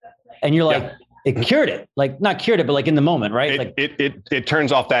it, and you're like, it cured it, not cured it, but in the moment, right? It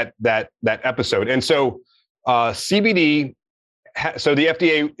turns off that episode. And so CBD, so the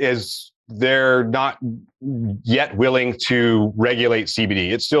FDA they're not yet willing to regulate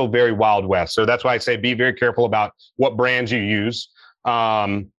CBD. It's still very Wild West. So that's why I say be very careful about what brands you use.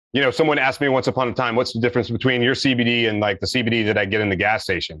 Someone asked me once upon a time, what's the difference between your CBD and the CBD that I get in the gas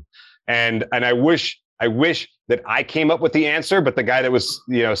station? And I wish that I came up with the answer, but the guy that was,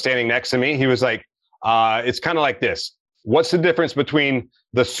 standing next to me, he was like, it's kind of like this. What's the difference between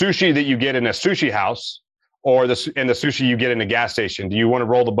the sushi that you get in a sushi house and the sushi you get in a gas station? Do you want to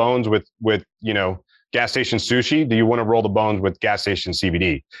roll the bones with gas station sushi? Do you want to roll the bones with gas station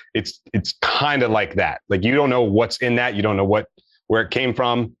CBD? It's kind of like that. You don't know what's in that. You don't know where it came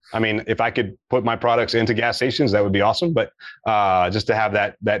from. I mean, if I could put my products into gas stations, that would be awesome. But just to have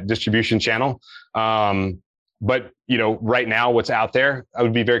that distribution channel. But right now, what's out there, I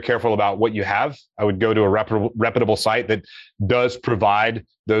would be very careful about what you have. I would go to a reputable site that does provide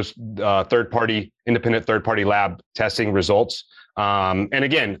those independent third-party lab testing results. And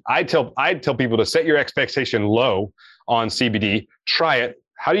again, I tell people to set your expectation low on CBD. Try it.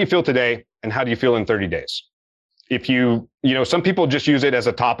 How do you feel today, and how do you feel in 30 days? If some people just use it as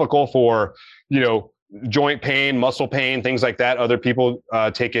a topical for, joint pain, muscle pain, things like that. Other people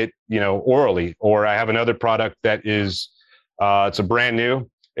take it, orally. Or I have another product that is, it's a brand new.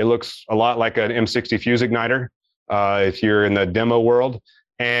 It looks a lot like an M60 fuse igniter. If you're in the demo world,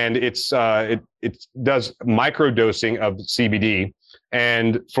 and it does microdosing of CBD.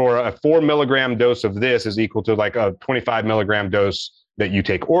 And for a 4 milligram dose of this is equal to a 25 milligram dose that you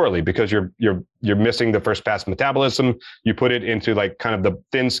take orally, because you're missing the first pass metabolism. You put it into kind of the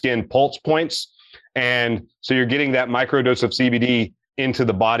thin skin pulse points. And so you're getting that microdose of CBD into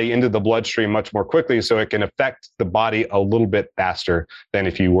the body, into the bloodstream much more quickly. So it can affect the body a little bit faster than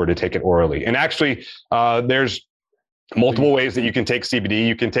if you were to take it orally. And actually, there's multiple ways that you can take CBD.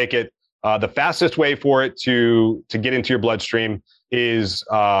 You can take it, the fastest way for it to get into your bloodstream is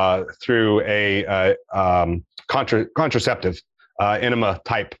through a contraceptive. Enema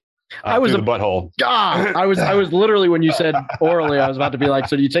type through the butthole. I was literally, when you said orally, I was about to be like,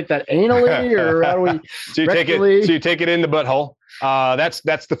 so do you take that anally, or how do we? So you take it in the butthole.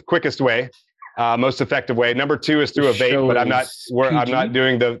 That's the quickest way, most effective way. Number 2 is through a vape, but I'm not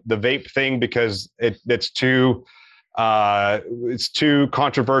doing the vape thing because it's too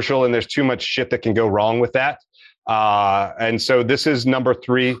controversial, and there's too much shit that can go wrong with that. And so this is number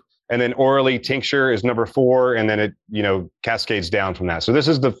 3. And then orally tincture is number 4, and then it, cascades down from that. So this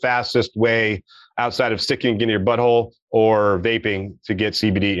is the fastest way outside of sticking it in your butthole or vaping to get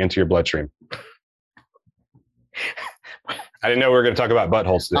CBD into your bloodstream. I didn't know we were going to talk about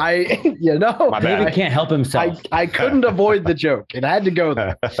buttholes today. My bad. David can't help himself. I couldn't avoid the joke. It had to go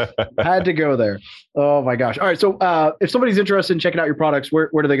there. Oh my gosh. All right. So if somebody's interested in checking out your products, where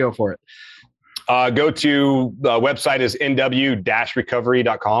do they go for it? Go to the website is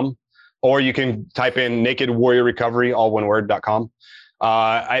nw-recovery.com. or you can type in Naked Warrior Recovery, all one word.com.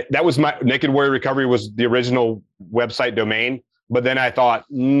 That was my Naked Warrior Recovery was the original website domain. But then I thought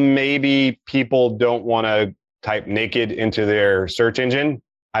maybe people don't want to type naked into their search engine.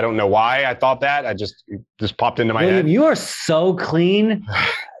 I don't know why I thought that. It just popped into my William, head. you are so clean.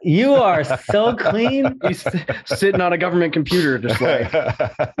 You are so clean. He's sitting on a government computer, just like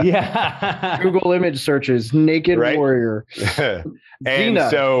Yeah. Google image searches, naked Right? warrior. And Zena,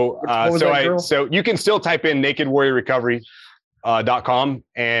 so you can still type in nakedwarriorrecovery.com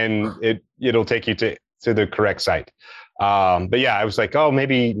and it'll take you to the correct site. But yeah, I was like, oh,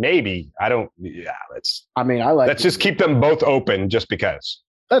 maybe I don't. Yeah, let's just keep them both open just because.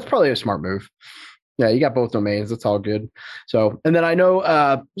 That's probably a smart move. Yeah, you got both domains. That's all good. So, and then I know,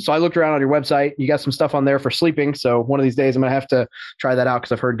 so I looked around on your website. You got some stuff on there for sleeping. So one of these days I'm going to have to try that out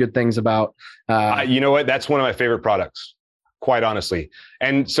because I've heard good things about. You know what? That's one of my favorite products, quite honestly.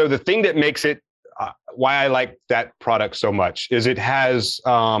 And so the thing that makes it, why I like that product so much is it has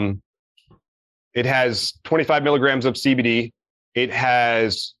 25 milligrams of CBD. It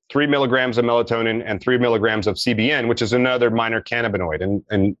has 3 milligrams of melatonin and 3 milligrams of CBN, which is another minor cannabinoid.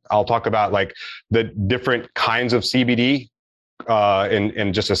 And I'll talk about like the different kinds of CBD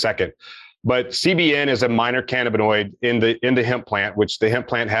in just a second. But CBN is a minor cannabinoid in the hemp plant, which the hemp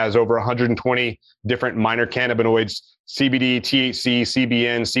plant has over 120 different minor cannabinoids: CBD, THC,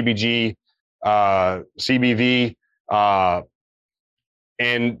 CBN, CBG, CBV,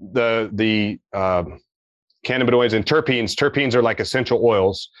 and the cannabinoids and terpenes. Terpenes are like essential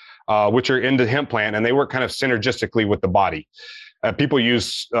oils, which are in the hemp plant, and they work kind of synergistically with the body. People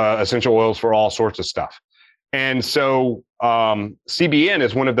use essential oils for all sorts of stuff. And so CBN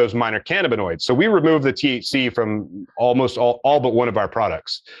is one of those minor cannabinoids. So we remove the THC from almost all but one of our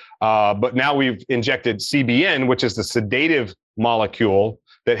products. But now we've injected CBN, which is the sedative molecule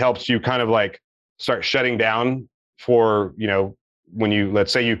that helps you kind of like start shutting down for, when you,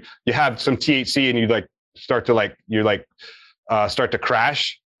 let's say you have some THC and you like start to start to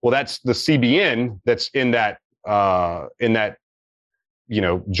crash. Well, that's the CBN that's in that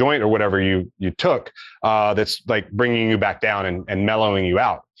joint or whatever you took, that's like bringing you back down and mellowing you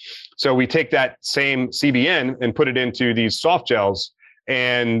out. So we take that same CBN and put it into these soft gels.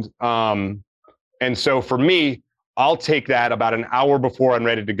 And so for me, I'll take that about an hour before I'm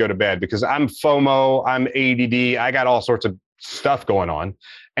ready to go to bed because I'm FOMO, I'm ADD, I got all sorts of stuff going on.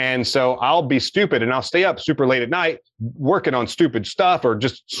 And so I'll be stupid and I'll stay up super late at night working on stupid stuff or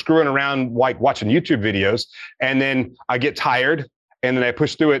just screwing around, like watching YouTube videos. And then I get tired and then I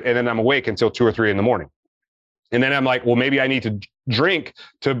push through it and then I'm awake until 2 or 3 in the morning. And then I'm like, well, maybe I need to drink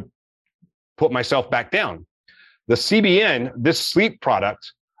to put myself back down. The CBN, this sleep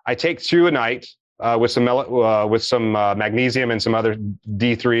product, I take through a night with some magnesium and some other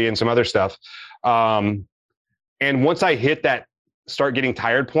D3 and some other stuff. And once I hit that start getting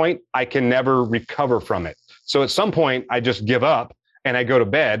tired point, I can never recover from it. So at some point I just give up and I go to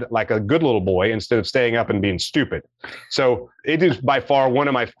bed like a good little boy instead of staying up and being stupid. So it is by far one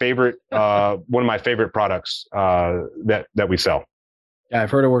of my favorite products that we sell. Yeah,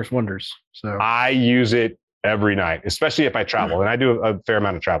 I've heard it works wonders. So I use it every night, especially if I travel, and I do a fair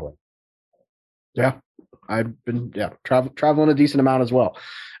amount of traveling. Yeah, I've been traveling a decent amount as well.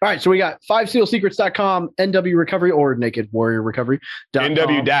 All right, so we got 5sealsecrets.com, NW Recovery, or Naked Warrior Recovery.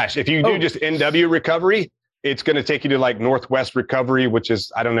 NW dash. If you do just NW Recovery, it's going to take you to like Northwest Recovery, which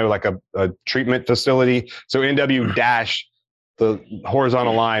is, I don't know, like a treatment facility. So NW dash, the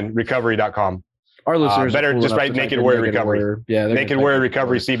horizontal line, recovery.com. Our listeners better just write Naked Warrior Recovery. Yeah, Naked Warrior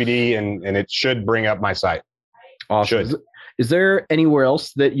Recovery CBD, and it should bring up my site. Awesome. Should. Is there anywhere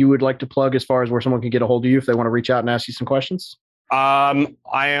else that you would like to plug as far as where someone can get a hold of you if they want to reach out and ask you some questions? I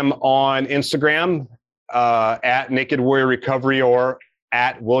am on Instagram at Naked Warrior Recovery or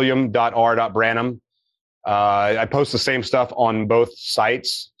at william.r.branum. I post the same stuff on both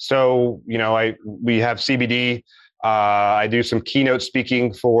sites. So, we have CBD. I do some keynote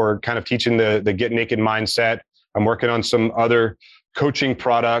speaking for kind of teaching the Get Naked mindset. I'm working on some other coaching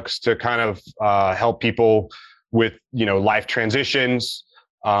products to kind of help people with, life transitions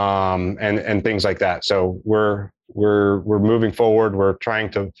and things like that. So we're moving forward. We're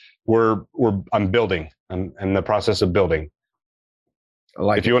trying to, I'm building. I'm in the process of building.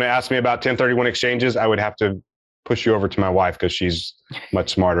 If you want to ask me about 1031 exchanges, I would have to push you over to my wife because she's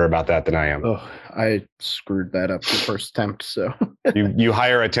much smarter about that than I am. Oh, I screwed that up the first attempt. So you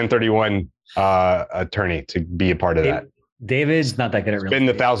hire a 1031 attorney to be a part of that. David's not that good at real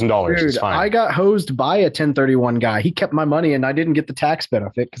estate. Spend $1,000. It's fine. I got hosed by a 1031 guy. He kept my money and I didn't get the tax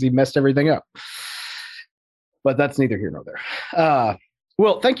benefit because he messed everything up. But that's neither here nor there.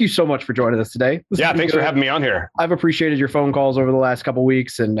 Well, thank you so much for joining us today. Yeah, thanks for having me on here. I've appreciated your phone calls over the last couple of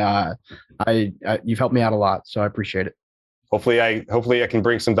weeks, and you've helped me out a lot, so I appreciate it. Hopefully I can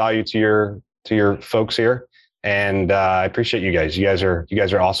bring some value to your folks here, and I appreciate you guys. You guys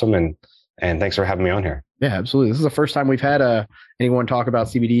are awesome, and thanks for having me on here. Yeah, absolutely. This is the first time we've had anyone talk about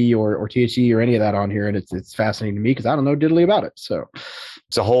CBD or THC or any of that on here, and it's fascinating to me because I don't know diddly about it. So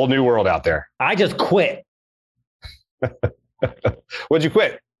it's a whole new world out there. I just quit. What'd you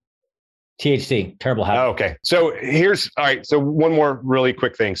quit? THC, terrible habit. Oh, okay. So all right. So one more really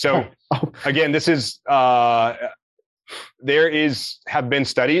quick thing. So again, this is, have been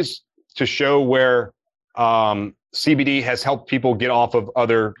studies to show where CBD has helped people get off of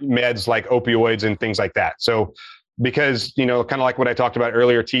other meds like opioids and things like that. So because, kind of like what I talked about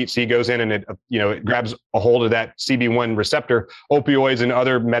earlier, THC goes in and it grabs a hold of that CB1 receptor. Opioids and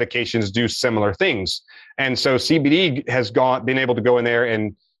other medications do similar things. And so CBD has been able to go in there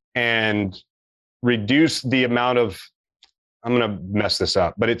and reduce the amount of, I'm going to mess this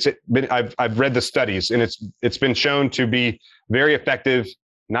up, but I've read the studies, and it's been shown to be very effective,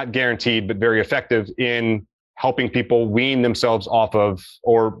 not guaranteed, but very effective in helping people wean themselves off of,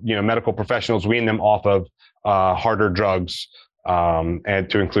 or, medical professionals wean them off of harder drugs, and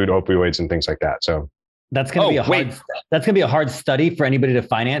to include opioids and things like that. So that's going to be a hard study for anybody to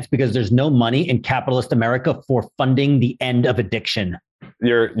finance, because there's no money in capitalist America for funding the end of addiction.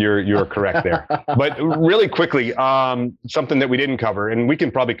 You're correct there. But really quickly, something that we didn't cover, and we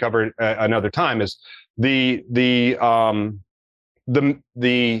can probably cover it another time, is the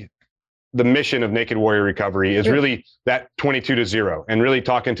mission of Naked Warrior Recovery is really that 22 to 0, and really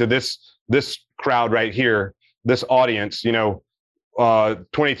talking to this crowd right here, this audience.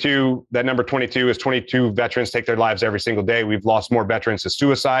 22, that number 22 is 22 veterans take their lives every single day. We've lost more veterans to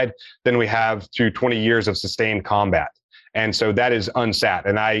suicide than we have to 20 years of sustained combat. And so that is unsat.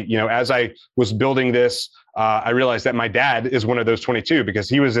 And as I was building this, I realized that my dad is one of those 22 because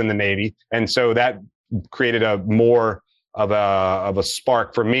he was in the Navy. And so that created a more of a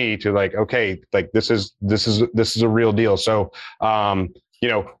spark for me to like, okay, like this is a real deal. So,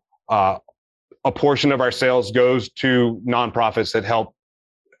 a portion of our sales goes to nonprofits that help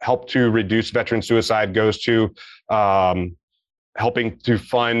to reduce veteran suicide, goes to helping to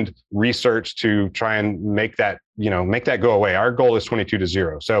fund research to try and make that go away. Our goal is 22 to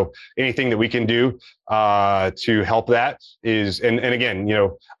 0. So anything that we can do to help that is, and again,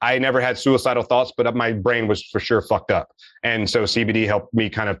 I never had suicidal thoughts, but my brain was for sure fucked up. And so CBD helped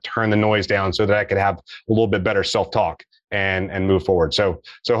me kind of turn the noise down so that I could have a little bit better self-talk and move forward. So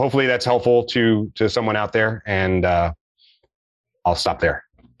hopefully that's helpful to someone out there, and I'll stop there.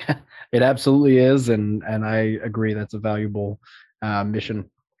 It absolutely is. And I agree. That's a valuable mission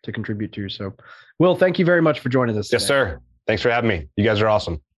to contribute to. So, Will, thank you very much for joining us today. Yes, sir. Thanks for having me. You guys are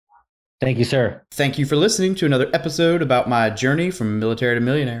awesome. Thank you, sir. Thank you for listening to another episode about my journey from military to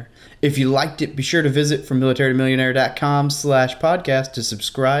millionaire. If you liked it, be sure to visit FromMilitaryToMillionaire.com/podcast to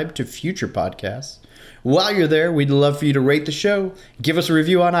subscribe to future podcasts. While you're there, we'd love for you to rate the show, give us a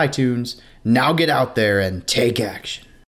review on iTunes. Now get out there and take action.